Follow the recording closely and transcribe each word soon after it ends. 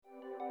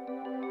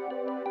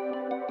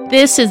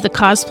This is the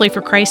Cosplay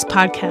for Christ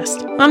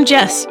podcast. I'm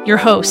Jess, your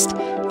host,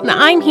 and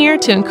I'm here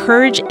to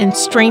encourage and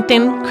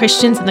strengthen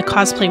Christians in the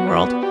cosplay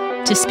world,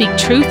 to speak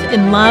truth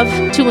in love,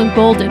 to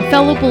embolden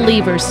fellow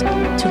believers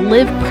to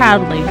live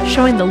proudly,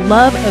 showing the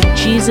love of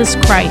Jesus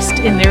Christ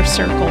in their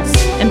circles,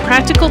 and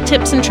practical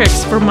tips and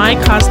tricks for my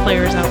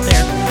cosplayers out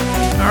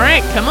there. All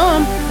right, come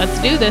on,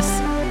 let's do this.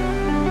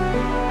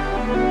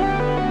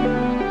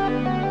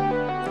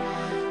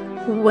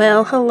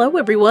 Well, hello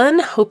everyone.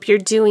 Hope you're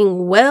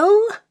doing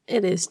well.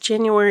 It is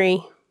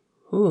January.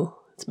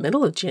 It's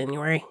middle of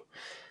January.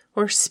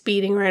 We're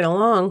speeding right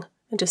along.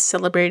 I just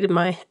celebrated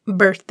my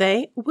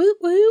birthday. Whoop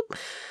whoop.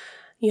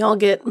 Y'all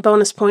get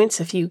bonus points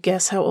if you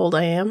guess how old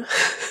I am.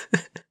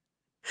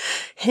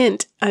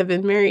 Hint, I've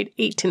been married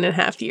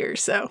 18.5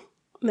 years, so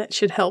that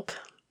should help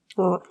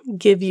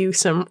give you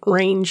some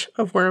range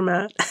of where I'm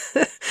at.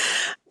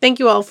 Thank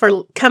you all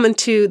for coming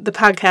to the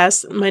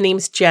podcast. My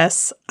name's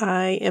Jess.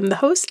 I am the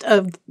host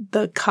of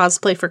the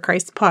Cosplay for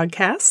Christ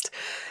podcast.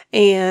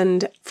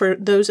 And for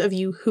those of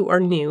you who are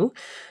new,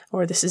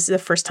 or this is the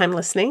first time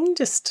listening,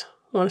 just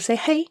want to say,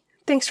 hey,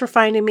 thanks for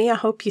finding me. I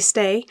hope you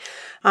stay.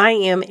 I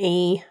am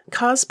a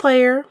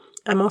cosplayer.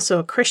 I'm also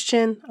a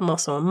Christian. I'm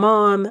also a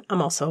mom.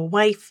 I'm also a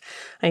wife.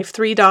 I have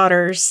 3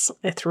 daughters,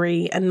 a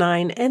 3, a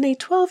 9, and a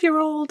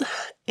 12-year-old.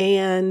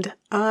 And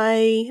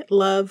I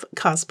love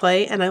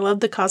cosplay, and I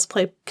love the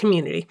cosplay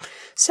community.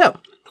 So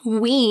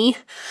we,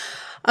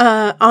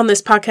 on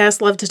this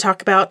podcast, love to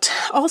talk about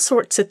all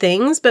sorts of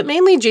things, but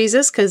mainly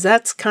Jesus, because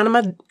that's kind of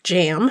my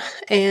jam,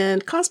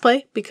 and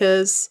cosplay,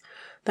 because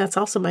that's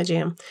also my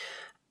jam.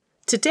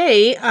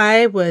 Today,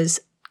 I was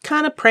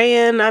kind of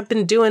praying. I've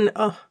been doing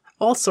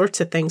all sorts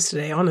of things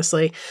today,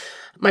 honestly.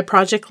 My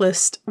project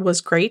list was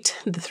great.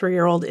 The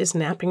 3-year-old is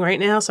napping right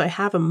now, so I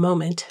have a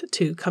moment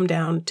to come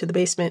down to the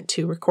basement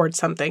to record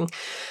something.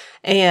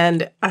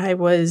 And I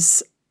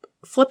was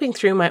flipping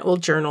through my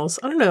old journals.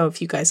 I don't know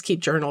if you guys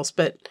keep journals,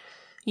 but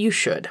you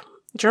should.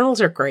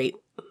 Journals are great.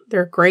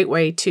 They're a great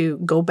way to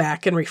go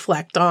back and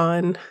reflect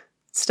on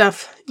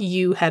stuff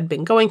you had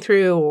been going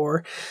through,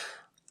 or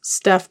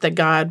stuff that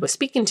God was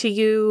speaking to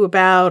you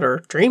about,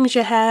 or dreams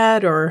you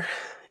had, or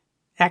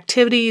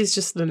activities,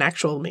 just an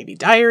actual maybe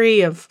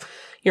diary of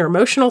your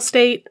emotional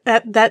state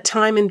at that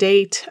time and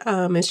date.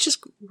 It's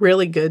just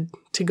really good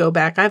to go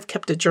back. I've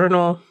kept a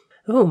journal.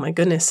 Oh my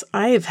goodness.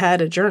 I have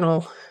had a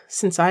journal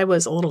since I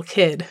was a little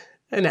kid.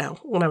 And now,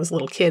 when I was a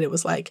little kid, it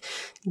was like,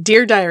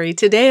 Dear Diary,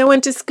 today I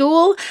went to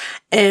school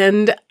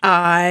and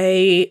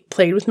I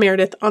played with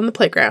Meredith on the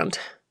playground.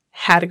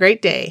 Had a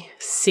great day.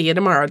 See you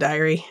tomorrow,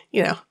 diary.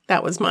 You know,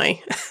 that was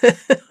my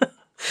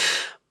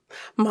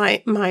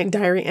my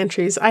diary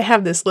entries. I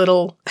have this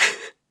little,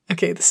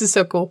 okay, this is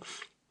so cool.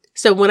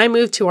 So when I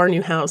moved to our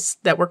new house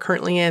that we're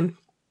currently in,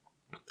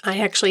 I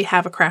actually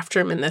have a craft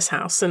room in this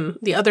house, and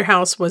the other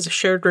house was a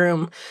shared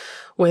room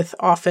with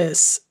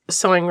office,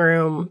 sewing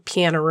room,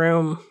 piano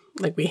room.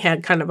 Like, we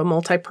had kind of a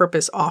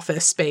multi-purpose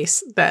office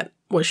space that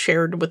was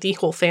shared with the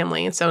whole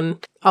family. And so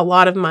a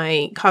lot of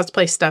my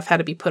cosplay stuff had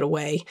to be put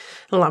away.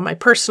 A lot of my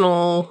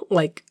personal,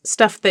 like,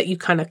 stuff that you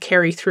kind of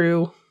carry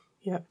through,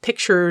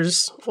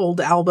 pictures,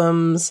 old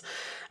albums,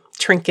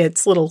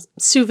 trinkets, little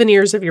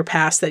souvenirs of your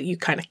past that you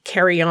kind of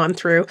carry on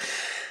through.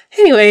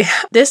 Anyway,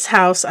 this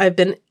house, I've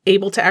been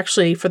able to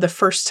actually, for the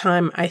first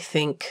time, I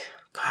think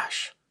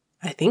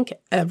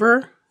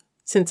ever,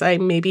 since I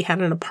maybe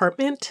had an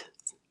apartment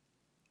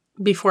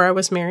before I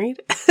was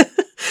married,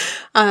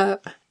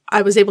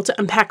 I was able to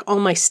unpack all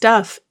my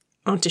stuff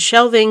onto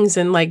shelvings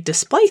and like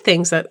display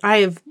things that I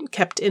have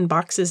kept in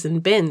boxes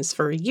and bins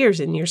for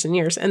years and years and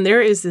years. And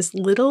there is this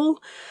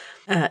little,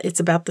 it's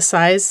about the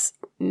size,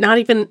 not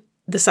even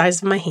the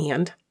size of my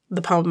hand,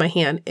 the palm of my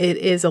hand. It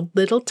is a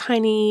little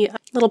tiny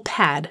little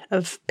pad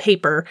of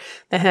paper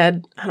that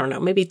had, I don't know,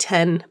 maybe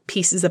 10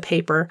 pieces of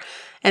paper.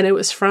 And it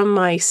was from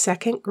my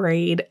 2nd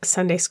grade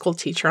Sunday school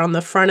teacher. On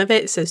the front of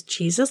it, it says,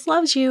 Jesus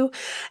loves you.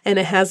 And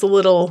it has a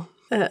little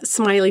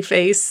smiley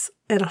face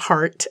and a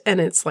heart. And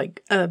it's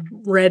like a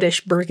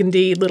reddish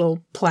burgundy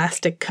little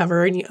plastic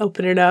cover. And you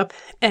open it up.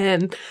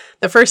 And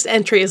the first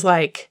entry is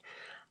like,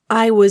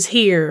 I was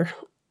here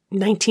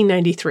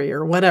 1993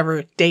 or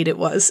whatever date it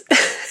was.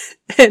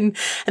 And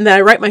then I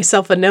write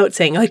myself a note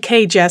saying,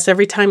 okay, Jess,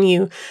 every time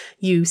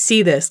you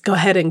see this, go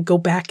ahead and go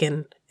back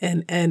and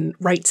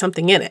write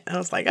something in it. I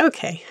was like,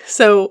 okay.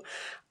 So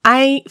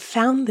I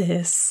found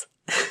this.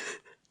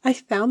 I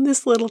found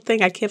this little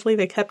thing. I can't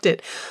believe I kept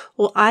it.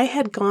 Well, I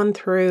had gone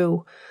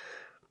through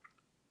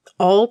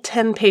all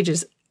 10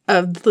 pages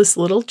of this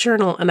little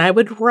journal, and I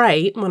would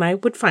write when I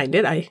would find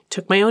it. I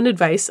took my own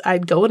advice.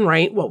 I'd go and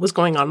write what was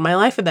going on in my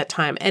life at that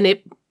time. And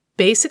it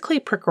basically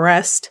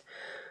progressed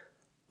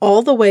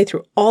all the way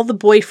through all the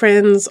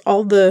boyfriends,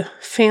 all the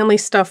family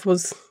stuff,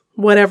 was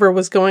whatever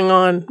was going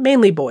on,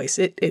 mainly boys.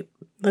 It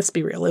let's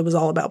be real, it was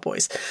all about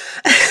boys.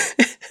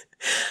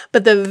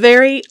 But the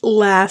very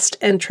last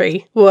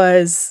entry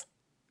was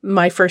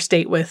my first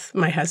date with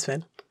my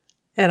husband.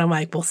 And I'm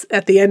like, well,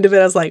 at the end of it,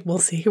 I was like, we'll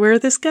see where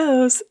this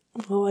goes.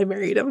 Well, I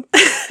married him.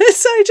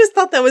 So I just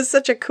thought that was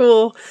such a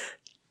cool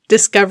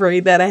discovery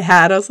that I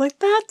had. I was like,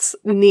 that's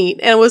neat.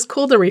 And it was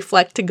cool to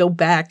reflect, to go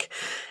back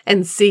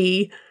and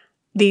see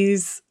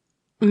these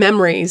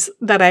memories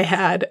that I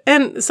had.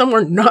 And some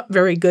were not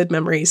very good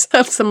memories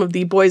of some of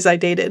the boys I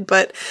dated,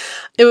 but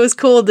it was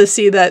cool to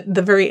see that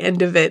the very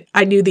end of it,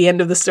 I knew the end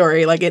of the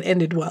story, like it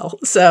ended well.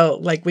 So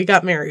like we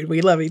got married,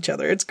 we love each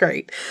other. It's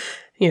great.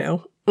 You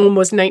know,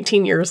 almost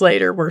 19 years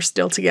later, we're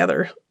still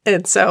together.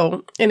 And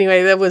so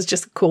anyway, that was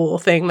just a cool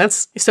thing.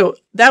 So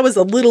that was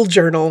a little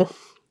journal,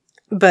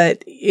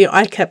 but you know,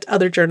 I kept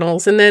other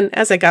journals. And then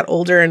as I got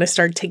older and I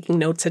started taking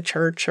notes at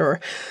church or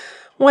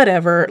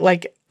whatever,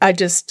 like I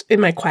just,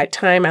 in my quiet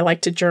time, I like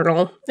to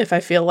journal if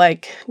I feel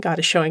like God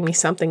is showing me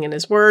something in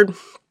His Word.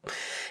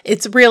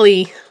 It's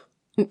really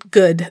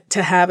good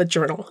to have a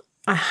journal.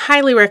 I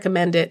highly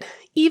recommend it,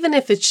 even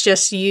if it's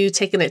just you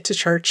taking it to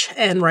church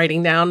and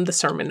writing down the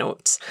sermon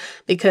notes,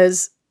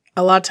 because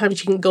a lot of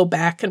times you can go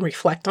back and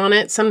reflect on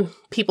it. Some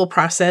people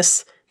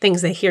process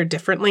things they hear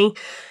differently.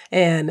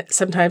 And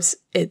sometimes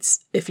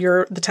it's, if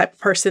you're the type of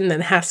person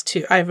that has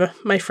to,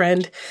 my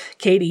friend,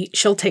 Katie,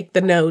 she'll take the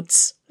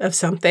notes of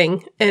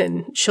something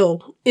and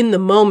she'll, in the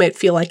moment,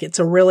 feel like there's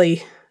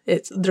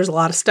a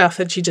lot of stuff,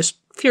 and she just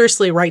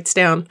furiously writes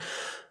down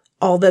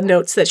all the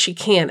notes that she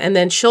can. And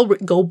then she'll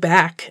go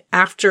back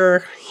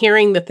after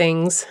hearing the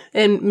things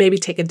and maybe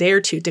take a day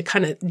or two to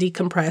kind of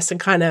decompress and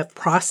kind of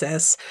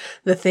process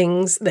the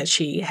things that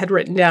she had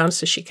written down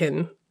so she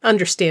can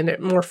understand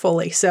it more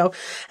fully. So,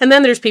 and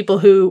then there's people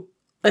who,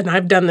 and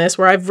I've done this,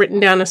 where I've written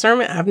down a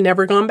sermon, I've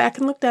never gone back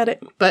and looked at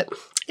it, but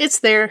it's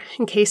there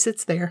in case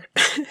it's there.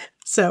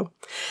 So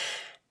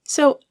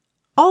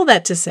all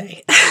that to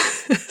say,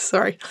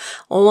 sorry,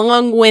 a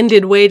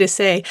long-winded way to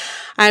say,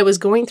 I was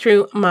going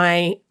through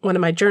one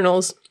of my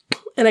journals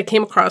and I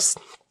came across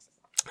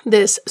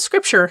this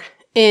scripture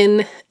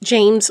in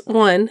James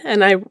 1,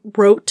 and I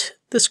wrote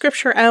the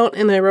scripture out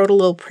and I wrote a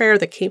little prayer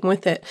that came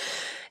with it.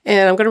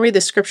 And I'm going to read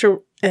the scripture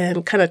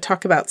and kind of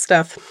talk about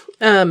stuff.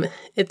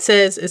 It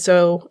says,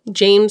 so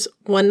James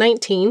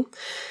 1:19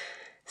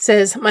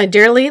 says, "My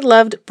dearly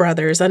loved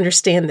brothers,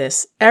 understand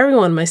this.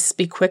 Everyone must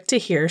be quick to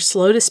hear,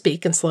 slow to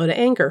speak, and slow to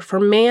anger, for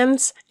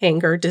man's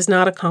anger does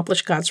not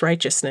accomplish God's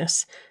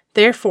righteousness.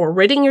 Therefore,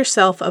 ridding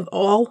yourself of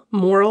all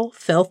moral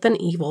filth and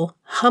evil,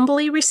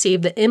 humbly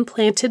receive the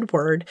implanted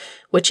word,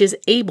 which is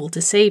able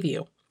to save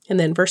you." And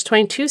then verse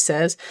 22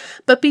 says,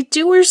 "But be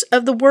doers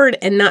of the word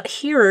and not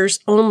hearers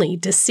only,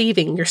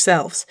 deceiving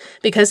yourselves.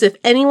 Because if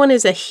anyone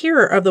is a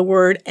hearer of the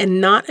word and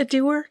not a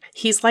doer,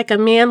 he's like a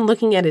man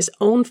looking at his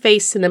own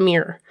face in a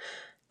mirror.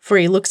 For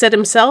he looks at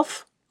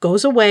himself,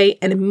 goes away,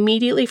 and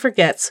immediately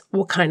forgets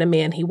what kind of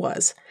man he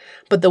was.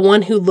 But the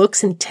one who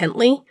looks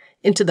intently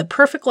into the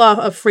perfect law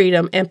of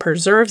freedom and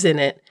preserves in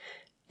it,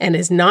 and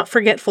is not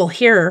forgetful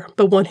hearer,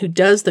 but one who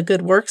does the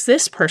good works,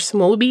 this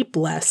person will be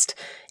blessed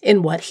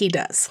in what he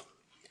does."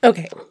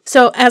 Okay,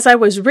 so as I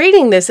was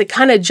reading this, it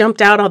kind of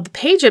jumped out on the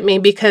page at me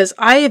because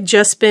I am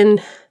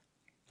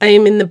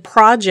in the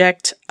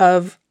project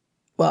of,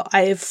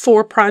 I have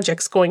 4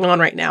 projects going on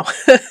right now.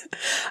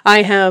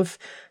 I have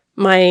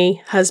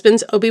my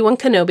husband's Obi-Wan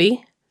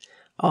Kenobi.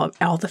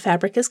 All the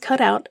fabric is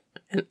cut out,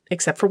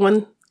 except for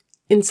one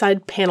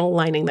inside panel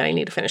lining that I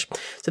need to finish.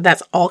 So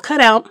that's all cut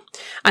out.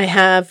 I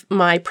have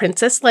my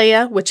Princess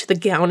Leia, which the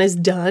gown is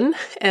done,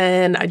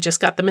 and I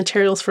just got the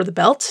materials for the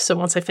belt. So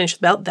once I finish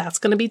the belt, that's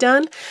going to be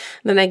done.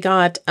 Then I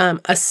got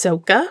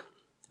Ahsoka,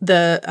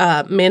 the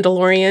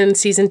Mandalorian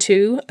Season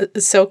 2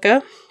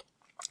 Ahsoka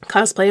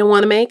cosplay I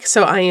want to make.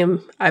 So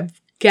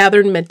I've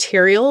gathered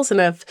materials and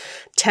I've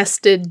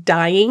tested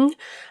dyeing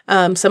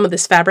some of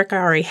this fabric I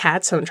already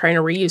had. So I'm trying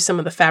to reuse some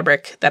of the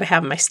fabric that I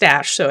have in my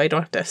stash so I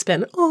don't have to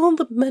spend all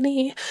the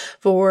money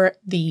for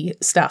the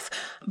stuff.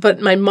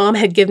 But my mom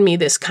had given me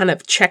this kind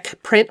of check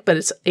print, but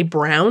it's a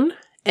brown.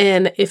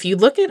 And if you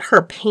look at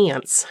her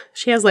pants,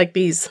 she has like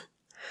these,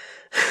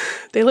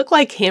 they look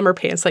like hammer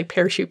pants, like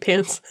parachute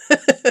pants.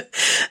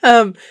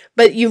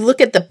 But you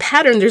look at the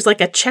pattern, there's like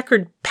a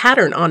checkered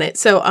pattern on it.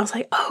 So I was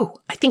like, oh,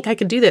 I think I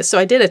could do this. So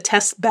I did a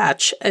test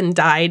batch and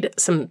dyed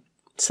some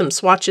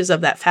swatches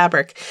of that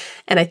fabric,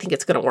 and I think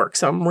it's going to work.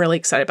 So I'm really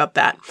excited about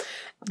that.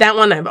 That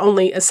one, I've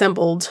only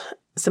assembled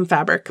some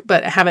fabric,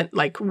 but I haven't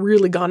like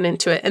really gone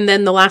into it. And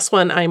then the last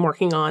one I'm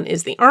working on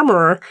is the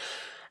Armorer,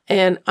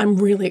 and I'm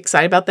really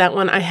excited about that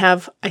one. I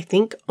have, I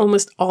think,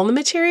 almost all the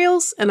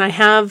materials, and I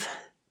have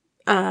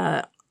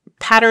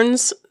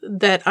patterns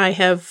that I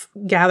have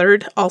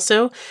gathered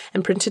also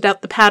and printed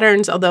out the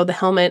patterns, although the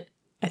helmet,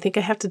 I think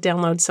I have to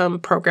download some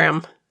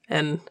program,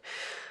 and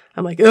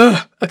I'm like,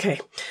 ugh, okay.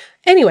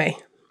 Anyway,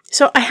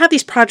 so I have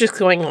these projects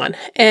going on,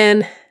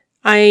 and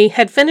I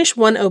had finished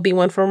one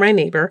Obi-Wan for my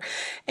neighbor,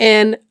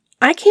 and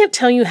I can't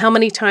tell you how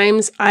many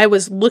times I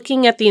was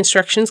looking at the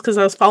instructions because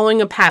I was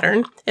following a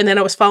pattern, and then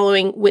I was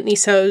following Whitney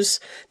So's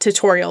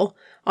tutorial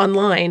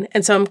online,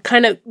 and so I'm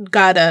kind of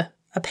got a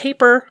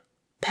paper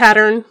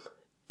pattern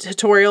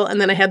tutorial,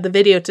 and then I had the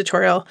video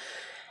tutorial,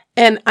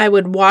 and I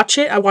would watch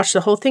it. I watched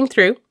the whole thing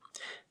through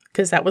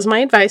because that was my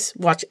advice.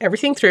 Watch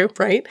everything through,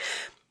 right?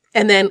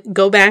 And then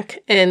go back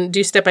and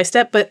do step by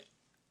step. But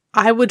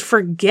I would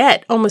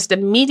forget almost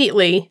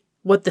immediately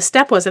what the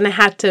step was, and I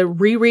had to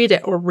reread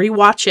it or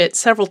rewatch it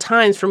several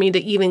times for me to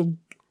even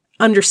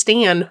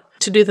understand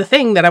to do the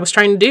thing that I was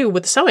trying to do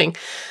with the sewing.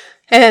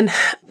 And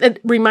it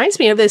reminds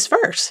me of this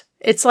verse.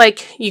 It's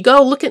like you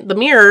go look at the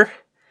mirror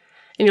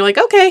and you're like,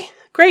 okay,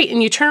 great.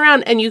 And you turn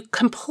around and you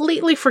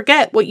completely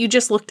forget what you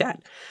just looked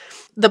at.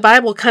 The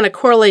Bible kind of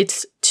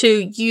correlates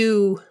to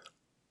you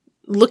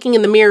looking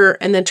in the mirror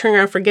and then turning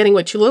around forgetting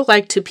what you look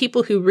like to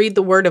people who read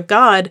the Word of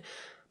God,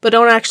 but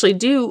don't actually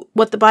do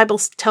what the Bible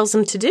tells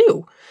them to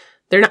do.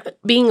 They're not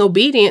being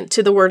obedient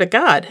to the Word of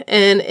God.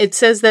 And it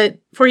says that,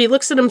 for he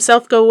looks at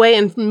himself go away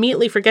and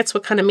immediately forgets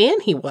what kind of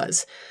man he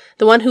was.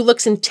 The one who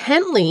looks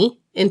intently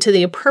into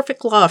the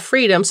perfect law of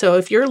freedom. So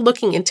if you're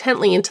looking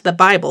intently into the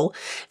Bible,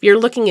 if you're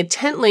looking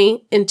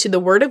intently into the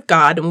Word of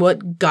God and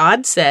what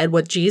God said,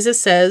 what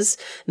Jesus says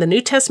in the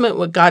New Testament,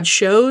 what God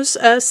shows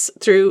us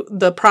through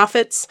the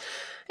prophets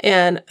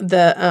and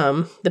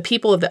the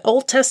people of the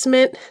Old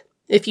Testament,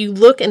 if you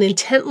look and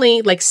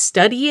intently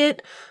study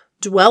it,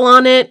 dwell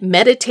on it,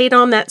 meditate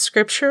on that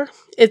scripture,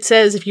 it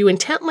says if you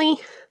intently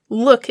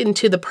look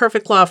into the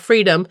perfect law of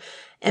freedom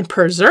and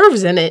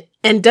preserves in it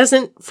and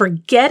doesn't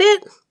forget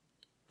it,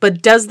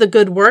 but does the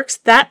good works,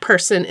 that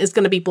person is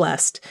going to be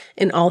blessed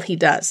in all he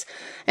does.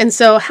 And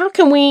so how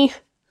can we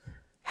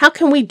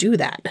do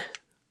that?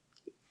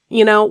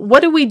 What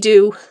do we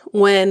do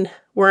when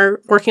we're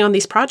working on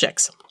these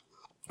projects?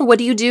 What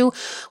do you do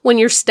when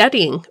you're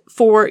studying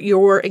for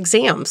your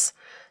exams?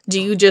 Do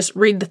you just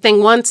read the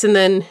thing once and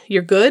then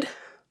you're good?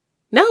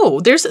 No,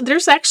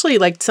 there's actually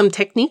some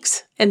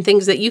techniques and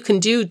things that you can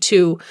do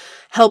to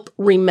help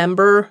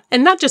remember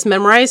and not just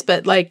memorize,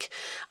 but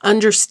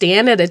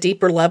understand at a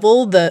deeper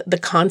level the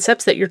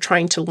concepts that you're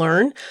trying to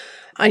learn.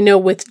 I know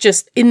with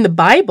just in the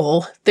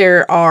Bible,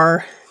 there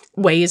are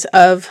ways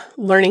of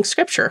learning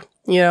scripture.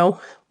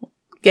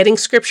 Getting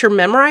scripture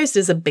memorized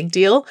is a big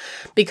deal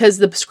because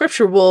the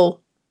scripture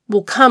will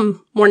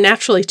come more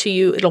naturally to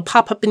you. It'll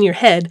pop up in your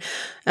head.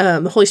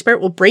 The Holy Spirit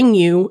will bring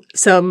you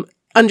some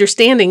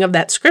understanding of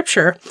that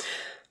scripture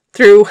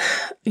through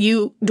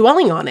you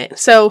dwelling on it.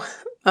 So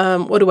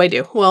what do I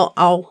do? Well,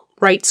 I'll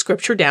write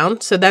scripture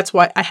down. So that's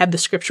why I have the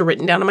scripture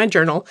written down in my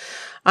journal.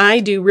 I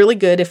do really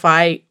good if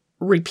I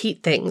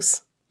repeat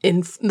things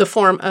in the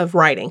form of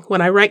writing.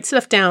 When I write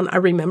stuff down, I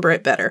remember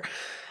it better.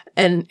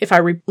 And if I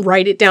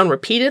write it down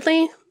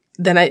repeatedly,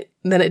 then it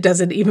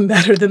does it even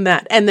better than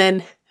that. And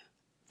then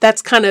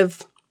that's kind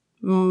of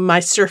my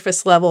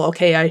surface level.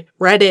 Okay, I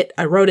read it,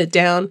 I wrote it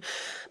down.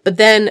 But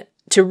then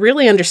to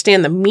really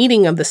understand the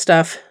meaning of the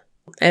stuff,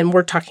 and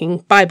we're talking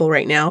Bible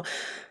right now,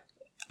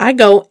 I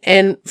go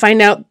and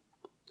find out,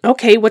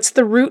 okay, what's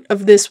the root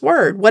of this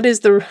word? What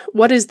is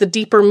the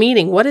deeper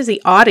meaning? What is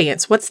the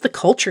audience? What's the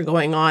culture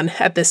going on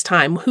at this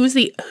time? Who's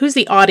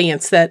the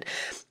audience that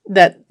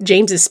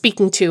James is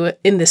speaking to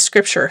in this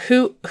scripture?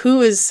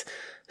 Who is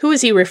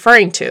he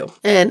referring to?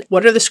 And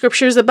what are the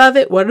scriptures above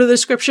it? What are the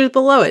scriptures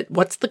below it?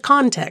 What's the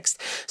context?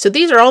 So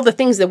these are all the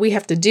things that we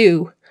have to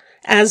do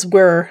as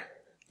we're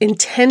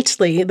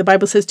intently, the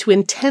Bible says to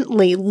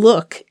intently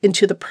look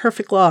into the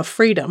perfect law of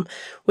freedom,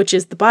 which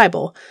is the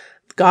Bible.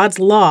 God's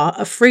law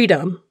of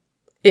freedom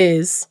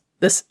is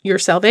your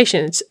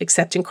salvation. It's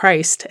accepting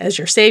Christ as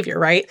your Savior,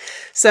 right?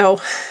 So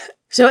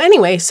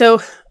anyway,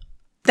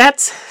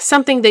 that's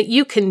something that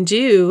you can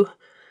do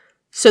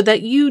so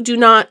that you do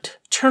not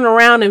turn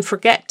around and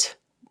forget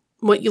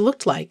what you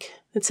looked like.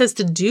 It says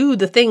to do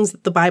the things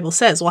that the Bible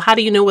says. Well, how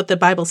do you know what the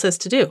Bible says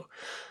to do?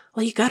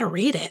 Well, you got to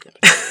read it.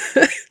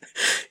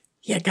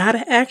 You got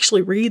to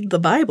actually read the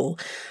Bible.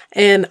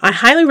 And I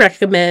highly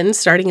recommend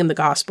starting in the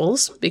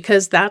Gospels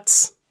because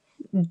that's,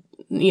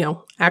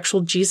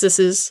 actual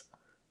Jesus's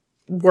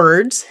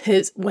words,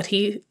 what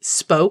he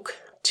spoke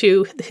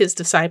to his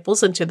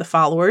disciples and to the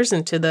followers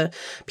and to the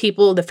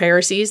people, the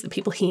Pharisees, the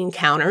people he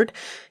encountered.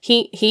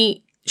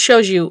 He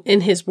shows you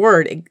in his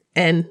word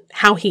and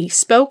how he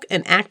spoke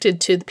and acted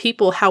to the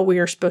people how we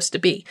are supposed to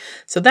be.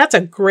 So that's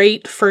a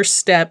great first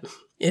step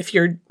if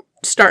you're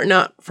starting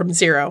out from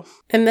zero.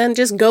 And then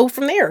just go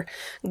from there.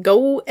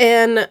 Go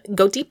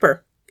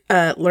deeper.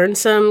 Learn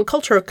some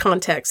cultural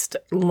context.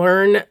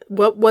 Learn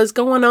what was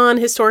going on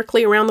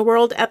historically around the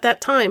world at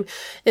that time.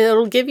 And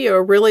it'll give you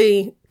a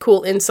really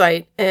cool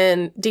insight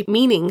and deep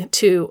meaning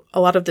to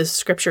a lot of the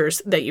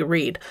scriptures that you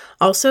read.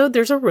 Also,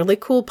 there's a really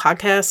cool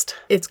podcast.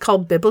 It's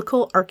called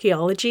Biblical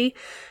Archaeology.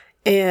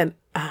 And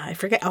I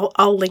forget,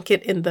 I'll link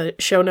it in the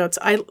show notes.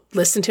 I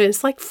listened to it. It's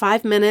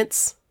 5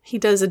 minutes. He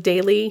does a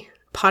daily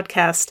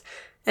podcast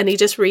and he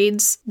just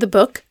reads the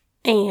book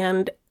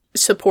and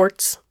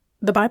supports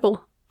the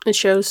Bible. It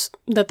shows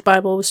that the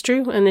Bible was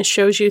true, and it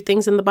shows you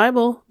things in the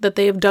Bible that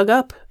they have dug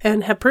up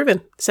and have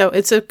proven. So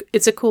it's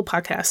a cool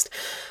podcast.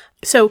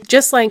 So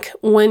just like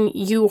when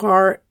you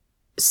are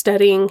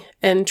studying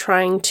and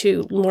trying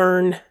to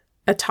learn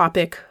a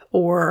topic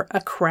or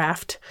a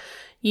craft,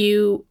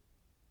 you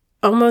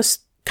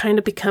almost kind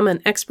of become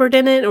an expert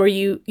in it, or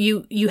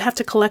you have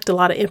to collect a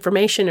lot of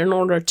information in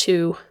order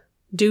to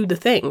do the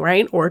thing,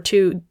 right? Or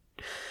to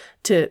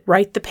to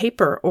write the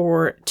paper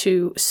or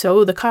to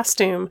sew the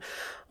costume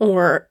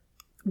or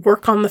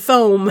work on the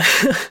foam.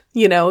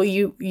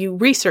 You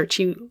research,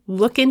 you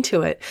look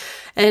into it.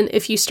 And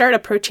if you start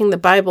approaching the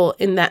Bible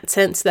in that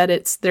sense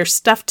that there's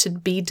stuff to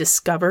be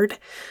discovered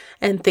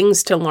and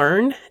things to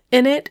learn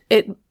in it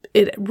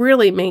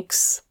really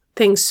makes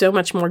things so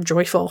much more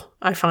joyful,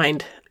 I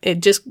find. It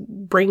just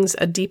brings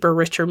a deeper,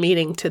 richer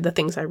meaning to the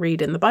things I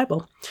read in the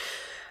Bible.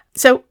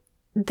 So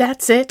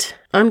that's it.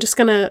 I'm just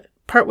going to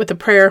part with a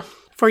prayer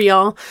for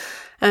y'all.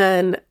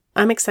 And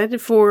I'm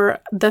excited for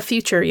the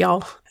future,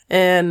 y'all.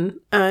 And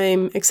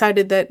I'm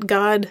excited that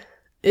God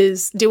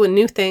is doing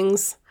new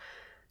things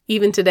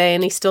even today,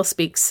 and he still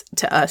speaks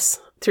to us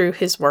through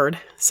his word.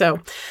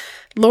 So,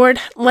 Lord,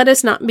 let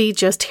us not be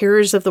just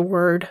hearers of the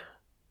word,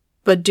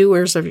 but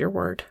doers of your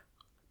word.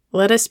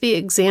 Let us be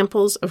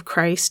examples of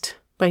Christ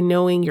by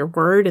knowing your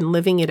word and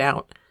living it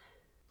out.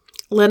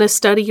 Let us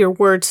study your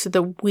word so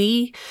that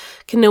we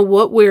can know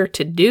what we're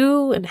to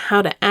do and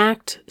how to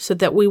act, so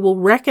that we will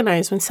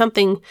recognize when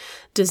something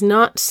does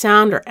not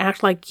sound or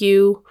act like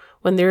you,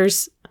 when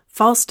there's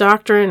false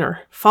doctrine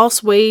or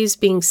false ways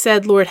being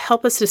said. Lord,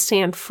 help us to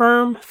stand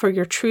firm for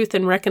your truth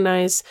and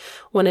recognize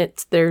when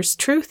there's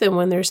truth and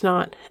when there's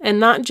not. And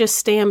not just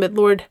stand, but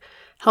Lord,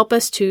 help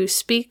us to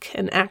speak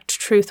and act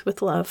truth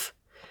with love.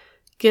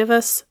 Give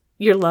us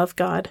your love,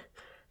 God.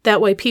 That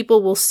way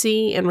people will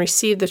see and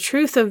receive the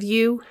truth of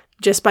you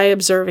just by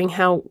observing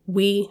how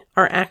we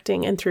are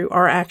acting and through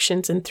our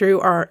actions and through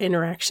our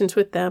interactions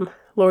with them.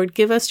 Lord,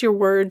 give us your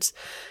words.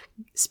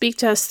 Speak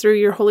to us through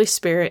your Holy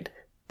Spirit,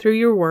 through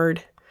your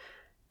word,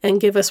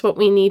 and give us what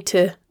we need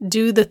to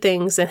do the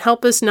things, and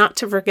help us not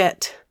to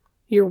forget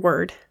your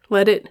word.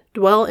 Let it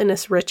dwell in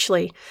us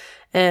richly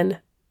and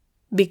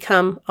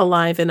become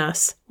alive in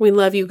us. We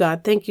love you,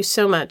 God. Thank you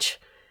so much.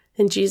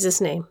 In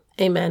Jesus' name,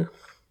 amen.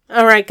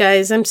 All right,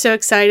 guys, I'm so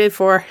excited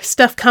for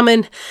stuff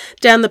coming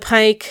down the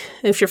pike.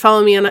 If you're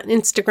following me on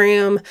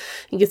Instagram,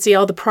 you can see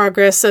all the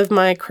progress of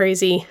my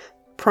crazy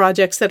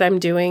projects that I'm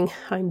doing.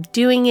 I'm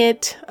doing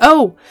it.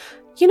 Oh,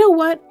 you know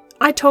what?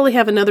 I totally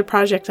have another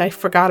project I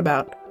forgot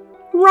about.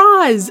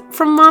 Roz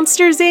from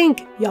Monsters,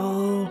 Inc.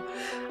 Y'all,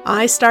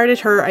 I started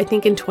her, I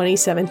think, in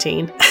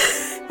 2017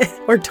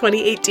 or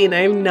 2018.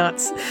 I'm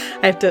nuts.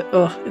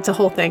 It's a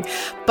whole thing.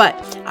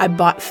 But I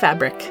bought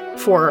fabric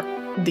for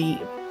the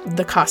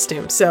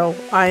costume. So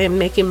I am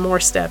making more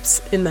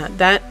steps in that.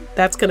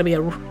 That's going to be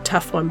a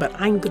tough one, but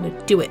I'm going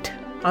to do it.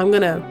 I'm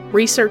going to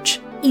research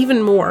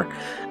even more.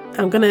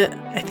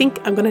 I think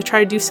I'm going to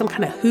try to do some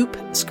kind of hoop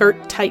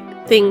skirt type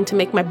thing to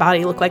make my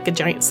body look like a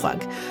giant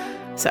slug.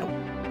 So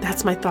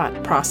that's my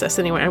thought process.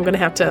 Anyway, I'm going to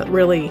have to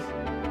really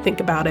think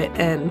about it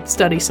and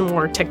study some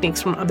more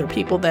techniques from other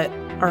people that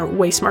are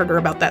way smarter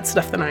about that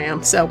stuff than I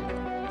am. So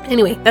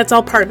anyway, that's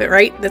all part of it,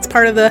 right? That's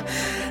part of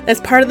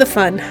the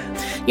fun.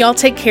 Y'all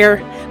take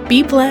care.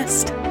 Be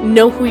blessed.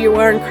 Know who you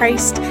are in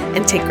Christ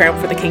and take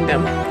ground for the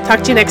kingdom.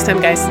 Talk to you next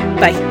time, guys.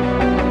 Bye.